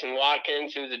and Mason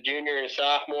Watkins, who's a junior and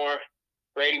sophomore.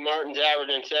 Brady Martin's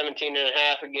averaging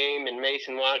 17.5 a game, and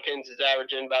Mason Watkins is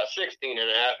averaging about 16.5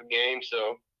 a game.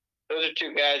 So those are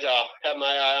two guys I'll have my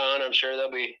eye on. I'm sure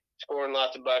they'll be scoring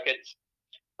lots of buckets.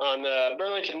 On the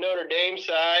Burlington Notre Dame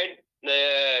side,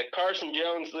 the Carson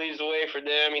Jones leads the way for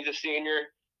them. He's a senior.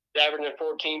 He's averaging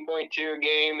 14.2 a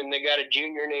game, and they got a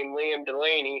junior named Liam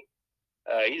Delaney.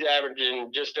 He's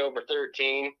averaging just over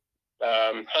 13.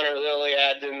 Hunter Lilly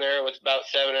adds in there with about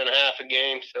 7.5 a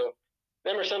game. So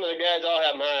them are some of the guys I'll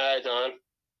have my eyes on.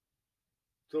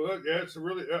 So yeah, it's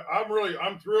really,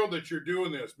 I'm thrilled that you're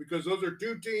doing this because those are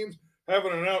two teams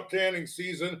having an outstanding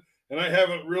season, and I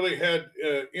haven't really had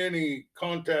any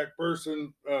contact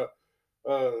person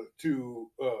to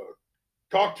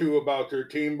talk to about their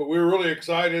team, but we're really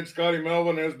excited. Scotty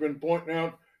Melvin has been pointing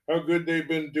out how good they've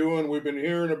been doing. We've been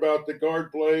hearing about the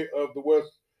guard play of the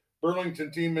West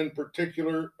Burlington team in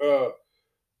particular.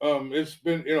 It's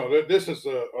been, this is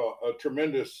a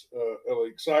tremendous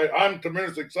excited. I'm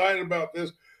tremendously excited about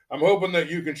this. I'm hoping that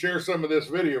you can share some of this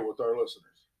video with our listeners.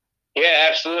 Yeah,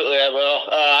 absolutely, I will.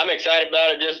 I'm excited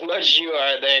about it just as much as you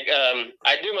are, I think.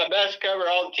 I do my best to cover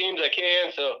all the teams I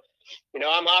can, so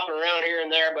I'm hopping around here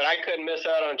and there, but I couldn't miss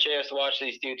out on a chance to watch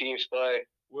these two teams play.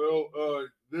 Well,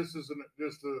 this is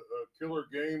just a killer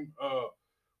game.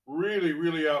 Really,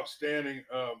 really outstanding.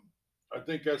 I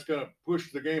think that's going to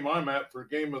push the game I'm at for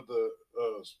game of the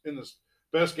in the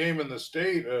best game in the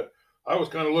state. I was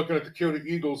kind of looking at the Kyoto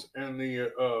Eagles and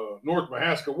the North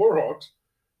Mahaska Warhawks.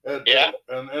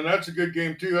 And that's a good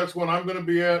game too. That's one I'm going to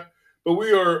be at. But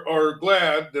we are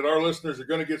glad that our listeners are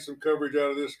going to get some coverage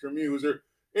out of this from you. Is there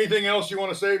anything else you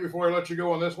want to say before I let you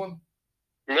go on this one?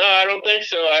 No, I don't think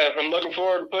so. I'm looking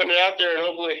forward to putting it out there, and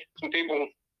hopefully some people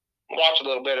watch a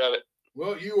little bit of it.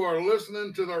 Well, you are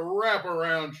listening to the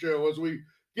Wraparound Show as we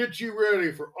get you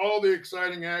ready for all the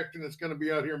exciting action that's going to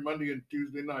be out here Monday and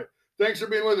Tuesday night. Thanks for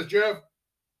being with us, Jeff.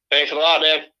 Thanks a lot,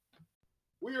 man.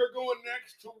 We are going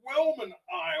next to Wellman,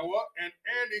 Iowa, and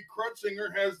Andy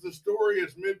Krutzinger has the story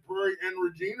as Mid-Prairie and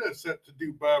Regina set to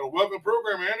do battle. Welcome to the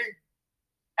program, Andy.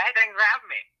 Hey, thanks for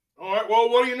having me. All right, well,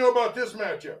 what do you know about this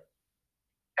matchup?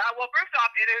 Well, first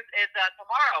off, it's a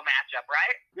tomorrow matchup,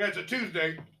 right? Yeah, it's a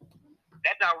Tuesday.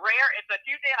 It's a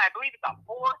Tuesday, and I believe it's a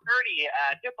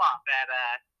 4:30 tip-off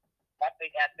at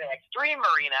the Extreme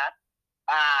Arena,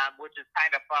 which is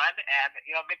kind of fun. And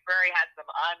Mid-Prairie had some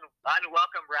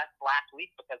unwelcome rest last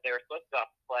week because they were supposed to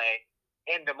play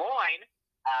in Des Moines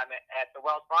at the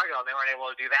Wells Fargo, and they weren't able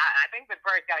to do that. And I think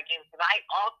Mid-Prairie's got a game tonight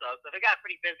also, so they got a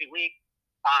pretty busy week.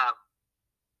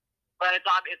 But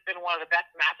it's been one of the best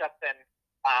matchups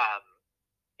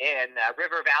in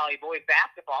River Valley boys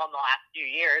basketball in the last few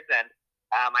years, and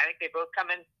I think they both come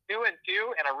in 2-2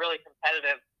 in a really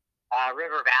competitive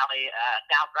River Valley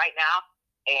South right now.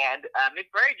 And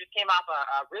Mid-Prairie just came off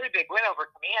a really big win over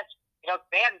Comanche.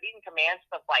 They hadn't beaten Comanche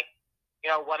since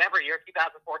whatever year,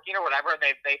 2014 or whatever. And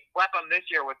they swept them this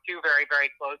year with two very, very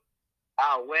close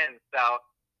wins. So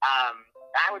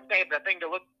I would say the thing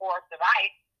to look for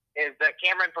tonight is that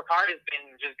Cameron Picard has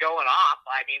been just going off.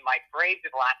 I mean, like crazy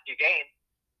the last few games.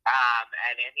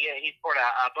 And he scored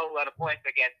a boatload of points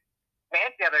against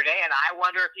Comanche the other day, and I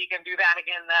wonder if he can do that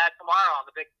again tomorrow on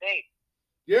the big stage.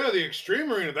 Yeah, the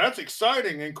Extreme Arena. That's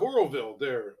exciting in Coralville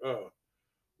there.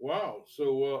 Wow.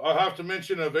 So I'll have to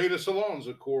mention Aveda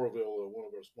Salons at Coralville, one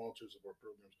of our sponsors of our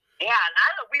programs. Yeah, and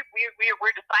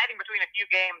we're deciding between a few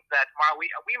games tomorrow.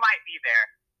 We might be there.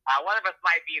 One of us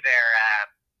might be there.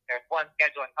 There's one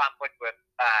scheduling conflict with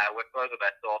both of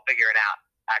us, so we'll figure it out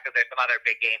because there's some other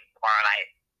big games tomorrow night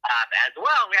as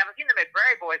well. We haven't seen the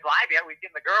Mid-Prairie boys live yet. We've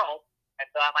seen the girls, and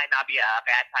so that might not be a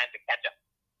bad time to catch up.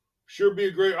 Sure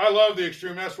be great. I love the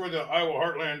Extreme. That's where the Iowa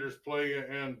Heartlanders play.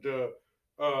 And,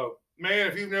 man,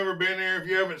 if you've never been there, if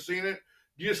you haven't seen it,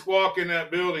 you just walk in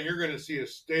that building, you're going to see a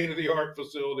state-of-the-art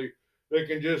facility that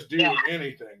can just do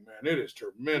anything, man. It is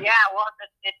tremendous. Yeah, well,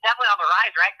 it's definitely on the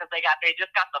rise, right? Because they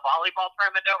just got the volleyball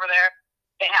tournament over there.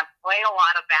 They have played a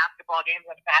lot of basketball games.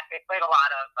 In fact, they played a lot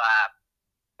of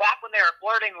back when they were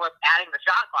flirting with adding the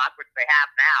shot clock, which they have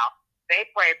now, they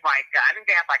played like I think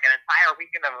they had like an entire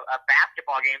weekend of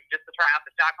basketball games just to try out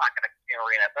the shot clock in the casino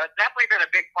arena. So it's definitely been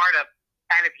a big part of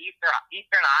kind of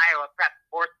Eastern Iowa prep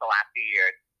sports the last few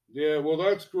years. Yeah, well,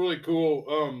 that's really cool.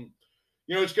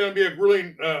 It's going to be a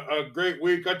really a great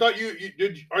week. I thought you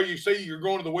did. Are you say you're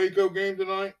going to the Waco game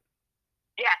tonight?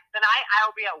 Yes, tonight I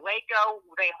will be at Waco.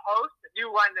 They host New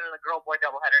London in the girl-boy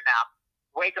doubleheader now.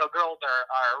 Waco girls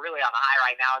are really on the high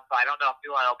right now, so I don't know if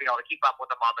New London will be able to keep up with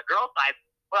them on the girls' side.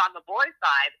 But on the boys'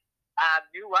 side,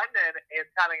 New London is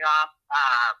coming off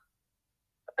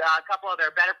a couple of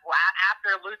their better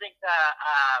after losing to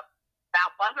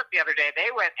Mount Pleasant the other day.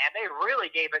 They went and they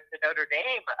really gave it to Notre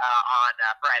Dame on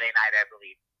Friday night, I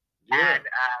believe, and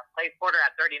played Porter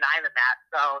at 39 in that.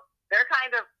 So they're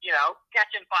kind of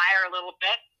catching fire a little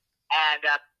bit, and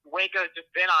Waco's just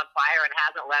been on fire and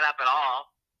hasn't let up at all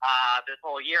this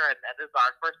whole year. And this is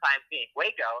our first time seeing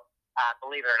Waco.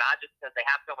 Believe it or not, just because they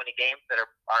have so many games that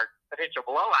are potential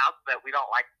blowouts that we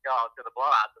don't like to go to the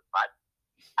blowouts as much.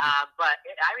 But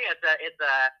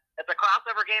it's a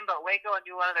crossover game. But Waco and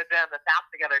New London have been in the South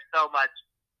together so much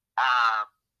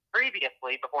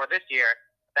previously before this year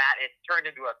that it's turned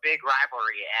into a big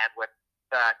rivalry. And with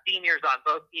the seniors on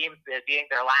both teams being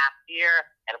their last year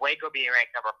and Waco being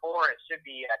ranked number 4, it should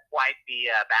be quite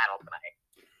the battle tonight.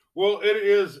 Well, it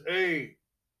is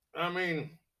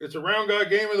it's a round guy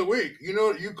game of the week.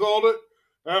 You called it.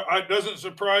 It doesn't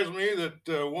surprise me that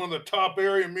one of the top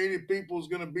area media people is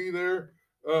going to be there.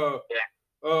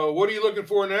 What are you looking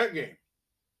for in that game?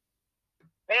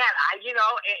 Man,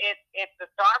 it's the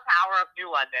star power of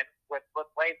New London with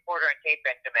Blaze Porter and Kate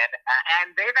Benjamin,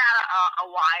 and they've had a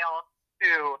while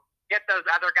to get those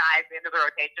other guys into the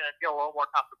rotation and feel a little more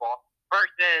comfortable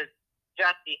versus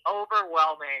just the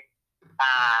overwhelming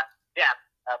depth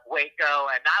of Waco,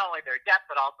 and not only their depth,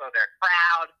 but also their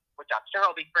crowd, which I'm sure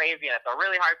will be crazy, and it's a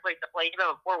really hard place to play.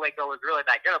 Even before Waco was really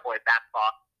that good at boys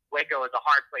basketball, Waco is a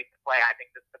hard place to play. I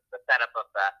think this is the setup of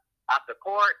the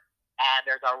court, and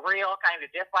there's a real kind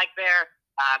of dislike there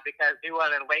because New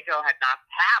London and Waco have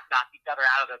knocked each other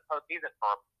out of the postseason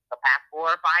for the past 4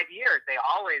 or 5 years. They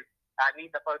always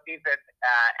need the postseason,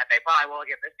 and they probably will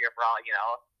again this year for all,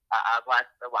 unless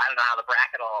I don't know how the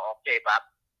bracket will shape up.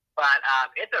 But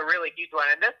it's a really huge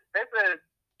one. And this is,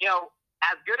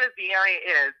 as good as the area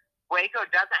is, Waco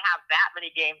doesn't have that many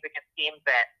games against teams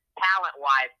that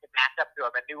talent-wise can match up to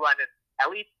them. And New London at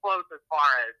least close as far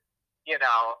as,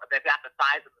 they've got the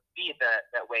size and the speed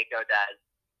that Waco does.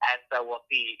 And so we'll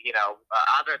see,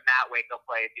 other than that, Waco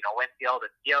plays, Winfield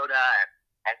and Toyota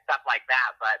and stuff like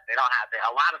that. But they don't have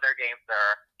a lot of their games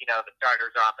are, the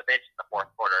starters are on the bench in the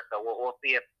fourth quarter. So we'll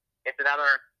see if it's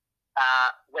another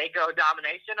Waco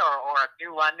domination or if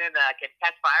New London can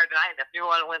catch fire tonight. And if New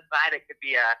London wins tonight, it could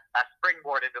be a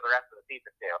springboard into the rest of the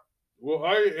season too. Well,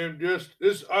 I am just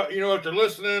after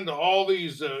listening to all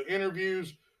these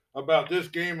interviews about this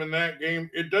game and that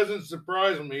game, it doesn't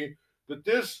surprise me that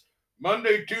this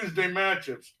Monday, Tuesday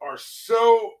matchups are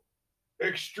so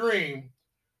extreme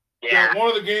that one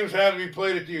of the games had to be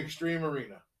played at the Extreme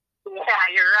Arena. Yeah,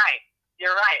 you're right.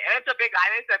 And it's a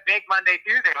big Monday,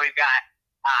 Tuesday. We've got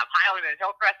Highland and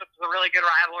Hillcrest, which is a really good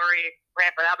rivalry,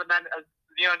 ramping up, and then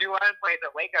New London plays at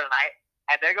Waco tonight,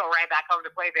 and they go right back home to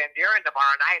play Van Buren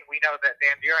tomorrow night. And we know that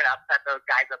Van Buren upset those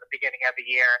guys at the beginning of the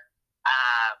year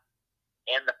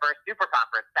in the first Super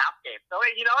Conference South game. So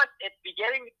it's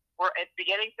beginning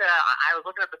to. I was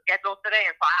looking at the schedule today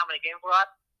and saw how many games were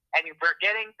up, and we're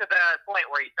getting to the point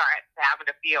where you start having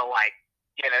to feel like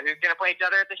who's going to play each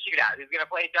other at the shootout, who's going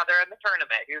to play each other in the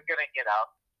tournament, who's going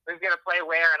to play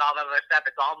where and all that other stuff.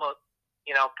 It's almost,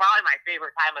 probably my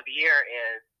favorite time of the year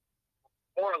is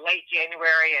more late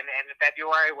January and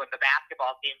February when the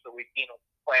basketball teams that we've seen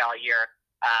play all year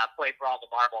play for all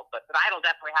the marbles. But tonight will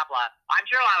definitely have I'm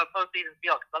sure it'll have a postseason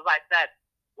feel because, as I said,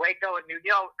 Waco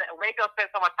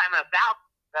spent so much time in the South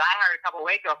that I heard a couple of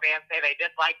Waco fans say they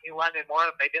dislike New London more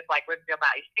than they dislike Winfield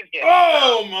Mount Union.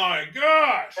 Oh my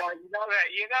gosh! So you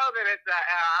know that it's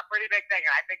a pretty big thing,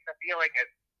 and I think the feeling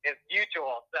is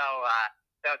mutual. So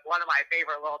it's one of my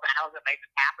favorite little battles, and they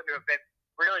just happen to have been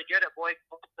really good at boys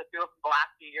the two of them the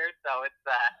last few years. So it's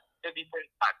should be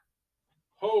pretty fun.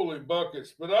 Holy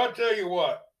buckets! But I'll tell you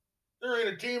what, there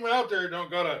ain't a team out there that don't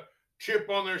got a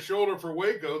chip on their shoulder for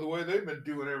Waco the way they've been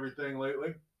doing everything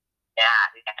lately. Yeah,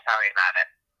 tell me about it.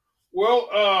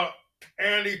 Well,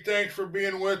 Andy, thanks for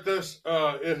being with us.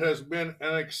 It has been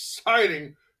an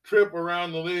exciting trip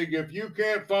around the league. If you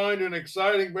can't find an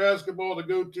exciting basketball to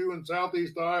go to in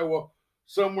Southeast Iowa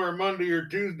somewhere Monday or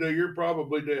Tuesday, you're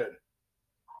probably dead.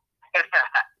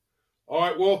 All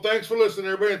right. Well, thanks for listening,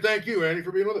 everybody. And thank you, Andy,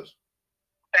 for being with us.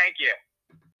 Thank you.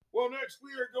 Well, next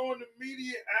we are going to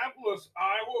Mediapolis,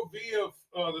 Iowa,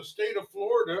 via the state of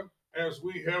Florida, as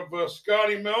we have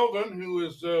Scotty Melvin, who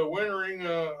is wintering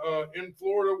in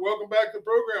Florida. Welcome back to the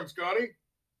program, Scotty.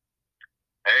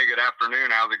 Hey, good afternoon.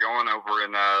 How's it going over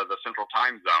in the Central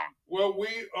Time Zone? Well, we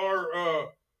are.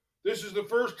 This is the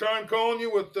first time calling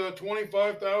you with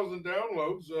 25,000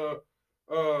 downloads.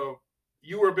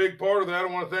 You were a big part of that. I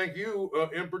want to thank you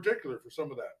in particular for some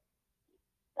of that.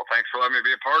 Well, thanks for letting me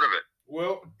be a part of it.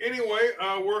 Well, anyway,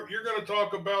 you're going to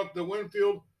talk about the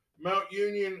Winfield Mount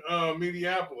Union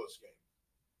Mediapolis game.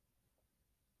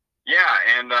 Yeah,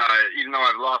 and even though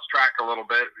I've lost track a little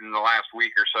bit in the last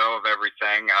week or so of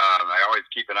everything, I always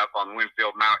keep it up on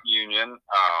Winfield Mount Union.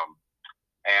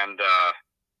 And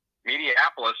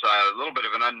Mediapolis, a little bit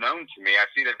of an unknown to me. I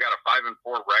see they've got a 5-4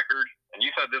 record, and you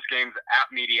said this game's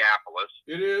at Mediapolis.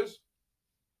 It is.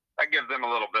 That gives them a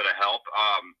little bit of help.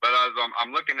 But as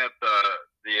I'm looking at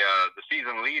the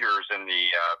season leaders in the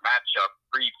matchup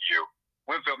preview,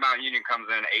 Winfield Mount Union comes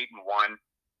in 8-1.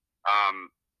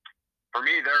 For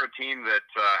me, they're a team that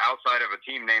outside of a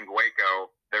team named Waco,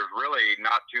 there's really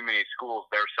not too many schools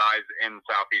their size in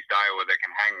Southeast Iowa that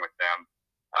can hang with them.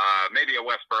 Maybe a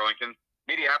West Burlington.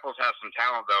 Mediapolis has some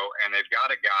talent, though, and they've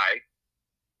got a guy,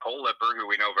 Cole Lipper, who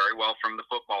we know very well from the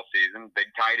football season, big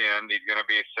tight end. He's going to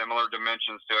be similar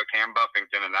dimensions to a Cam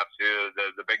Buffington, and that's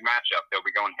the big matchup. They'll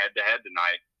be going head-to-head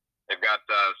tonight. They've got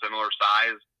similar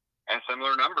size and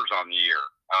similar numbers on the year.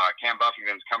 Cam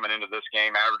Buffington's coming into this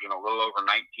game averaging a little over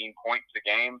 19 points a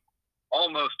game,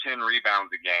 almost 10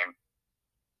 rebounds a game.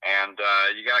 And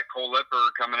you got Cole Lipper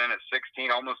coming in at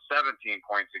 16, almost 17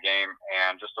 points a game,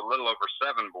 and just a little over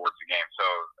 7 boards a game. So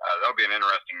that'll be an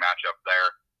interesting matchup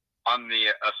there. On the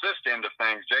assist end of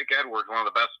things, Jake Edwards, one of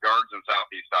the best guards in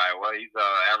Southeast Iowa. He's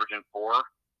averaging 4.4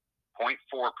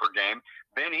 per game.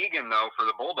 Ben Egan, though, for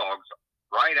the Bulldogs,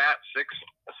 right at 6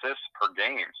 assists per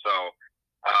game. So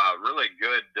really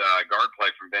good guard play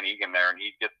from Ben Egan there, and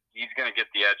he's going to get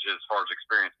the edge as far as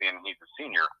experience being he's a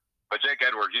senior. But Jake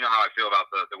Edwards, you know how I feel about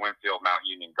the Winfield Mount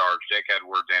Union guards. Jake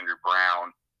Edwards, Andrew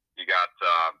Brown. You got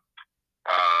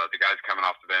the guys coming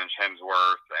off the bench,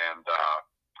 Hemsworth, and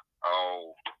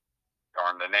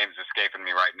the name's escaping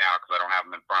me right now because I don't have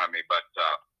them in front of me. But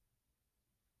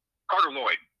Carter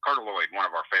Lloyd, one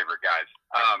of our favorite guys.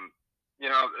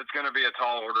 It's going to be a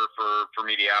tall order for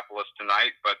Mediapolis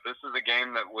tonight, but this is a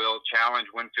game that will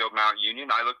challenge Winfield Mount Union.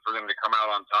 I look for them to come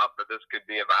out on top, but this could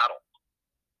be a battle.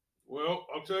 Well,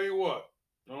 I'll tell you what.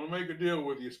 I'm going to make a deal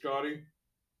with you, Scotty.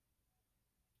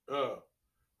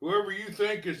 Whoever you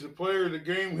think is the player of the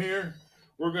game here,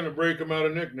 we're going to break him out a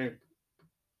nickname.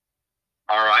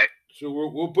 All right. So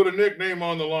we'll put a nickname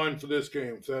on the line for this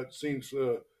game, if that seems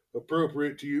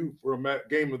appropriate to you for a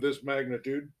game of this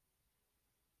magnitude.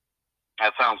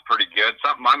 That sounds pretty good.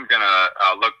 Something I'm going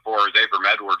to look for is Abram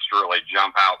Edwards to really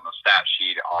jump out in the stat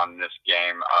sheet on this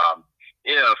game.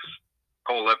 If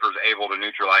Cole Lipper's able to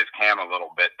neutralize Cam a little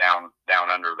bit down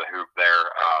under the hoop there,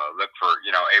 look for,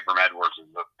 Abram Edwards is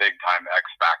a big-time X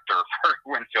factor for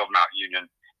Winfield Mount Union.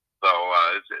 So,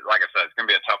 like I said, it's going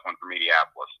to be a tough one for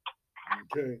Mediapolis.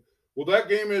 Okay. Well, that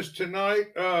game is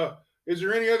tonight. Is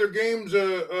there any other games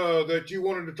that you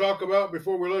wanted to talk about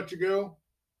before we let you go?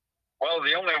 Well,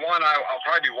 the only one I'll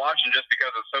probably be watching just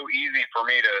because it's so easy for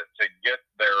me to get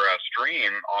their stream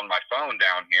on my phone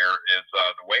down here is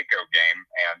the Waco game.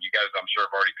 And you guys, I'm sure,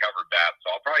 have already covered that.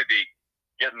 So I'll probably be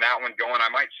getting that one going.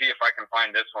 I might see if I can find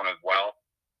this one as well.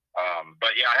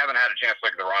 But, yeah, I haven't had a chance to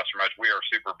look at the roster much. We are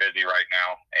super busy right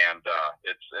now, and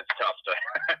it's tough to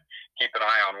keep an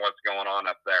eye on what's going on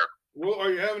up there. Well, are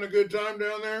you having a good time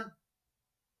down there?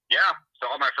 Yeah,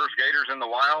 saw my first gators in the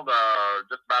wild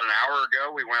just about an hour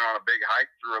ago. We went on a big hike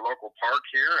through a local park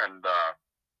here, and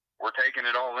we're taking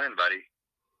it all in, buddy.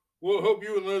 Well, I hope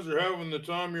you and Liz are having the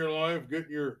time of your life.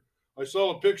 I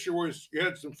saw a picture where you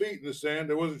had some feet in the sand.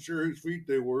 I wasn't sure whose feet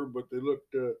they were, but they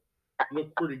looked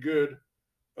pretty good.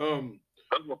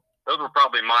 Those were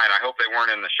probably mine. I hope they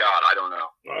weren't in the shot. I don't know.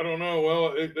 I don't know.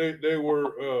 Well, they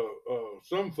were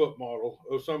some foot model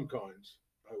of some kinds,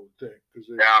 I would think.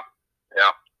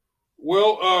 Yeah.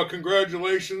 Well,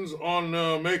 congratulations on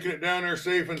making it down there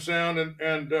safe and sound,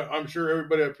 and I'm sure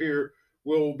everybody up here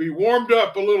will be warmed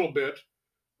up a little bit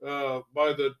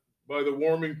by the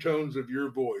warming tones of your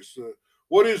voice.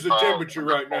 What is the temperature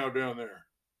right now down there?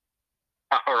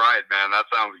 All right, man. That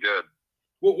sounds good.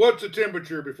 Well, what's the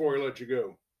temperature before I let you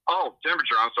go? Oh,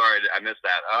 temperature. I'm sorry. I missed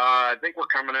that. I think we're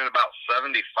coming in about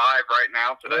 75 right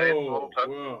now today. Oh,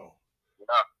 wow.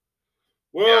 Yeah.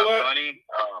 Well, sunny.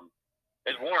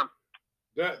 It's warm.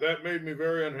 That made me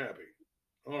very unhappy.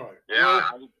 All right. Yeah,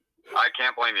 I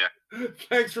can't blame you.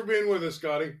 Thanks for being with us,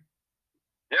 Scotty.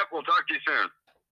 Yep, we'll talk to you soon.